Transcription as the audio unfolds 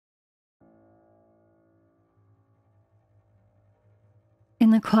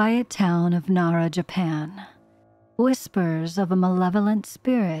In the quiet town of Nara, Japan, whispers of a malevolent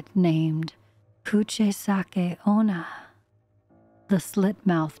spirit named Kuchisake-onna, the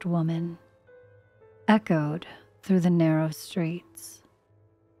Slit-Mouthed Woman, echoed through the narrow streets.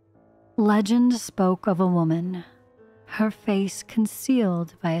 Legend spoke of a woman, her face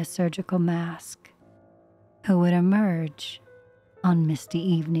concealed by a surgical mask, who would emerge on misty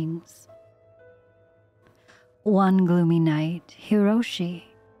evenings. One gloomy night, Hiroshi,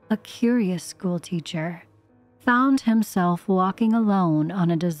 a curious schoolteacher, found himself walking alone on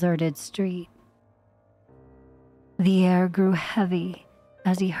a deserted street. The air grew heavy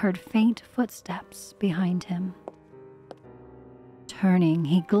as he heard faint footsteps behind him. Turning,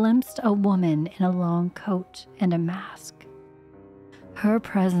 he glimpsed a woman in a long coat and a mask, her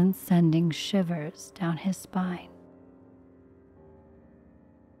presence sending shivers down his spine.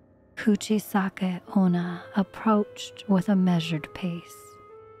 Kuchisake-onna approached with a measured pace.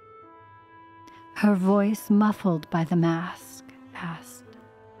 Her voice, muffled by the mask, asked,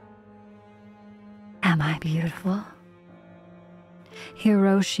 "Am I beautiful?"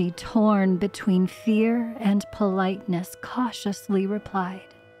 Hiroshi, torn between fear and politeness, cautiously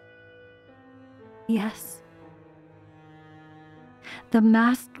replied, "Yes." The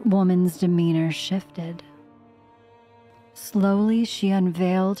masked woman's demeanor shifted. Slowly, she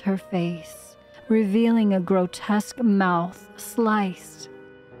unveiled her face, revealing a grotesque mouth sliced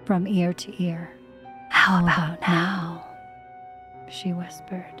from ear to ear. "How about now?" she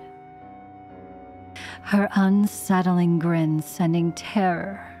whispered, her unsettling grin sending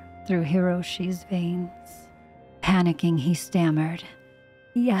terror through Hiroshi's veins. Panicking, he stammered,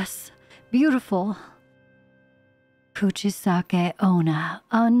 "Yes, beautiful." Kuchisake-onna,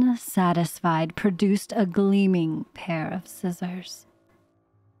 unsatisfied, produced a gleaming pair of scissors.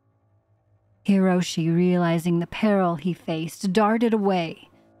 Hiroshi, realizing the peril he faced, darted away,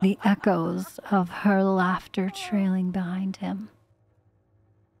 the echoes of her laughter trailing behind him.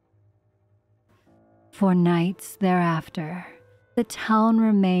 For nights thereafter, the town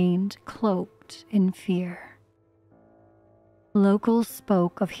remained cloaked in fear. Locals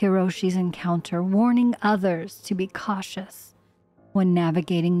spoke of Hiroshi's encounter, warning others to be cautious when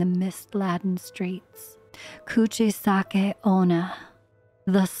navigating the mist-laden streets. Kuchisake-onna,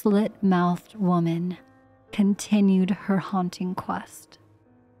 the Slit-Mouthed Woman, continued her haunting quest,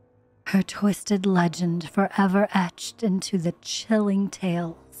 her twisted legend forever etched into the chilling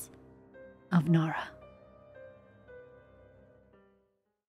tales of Nara.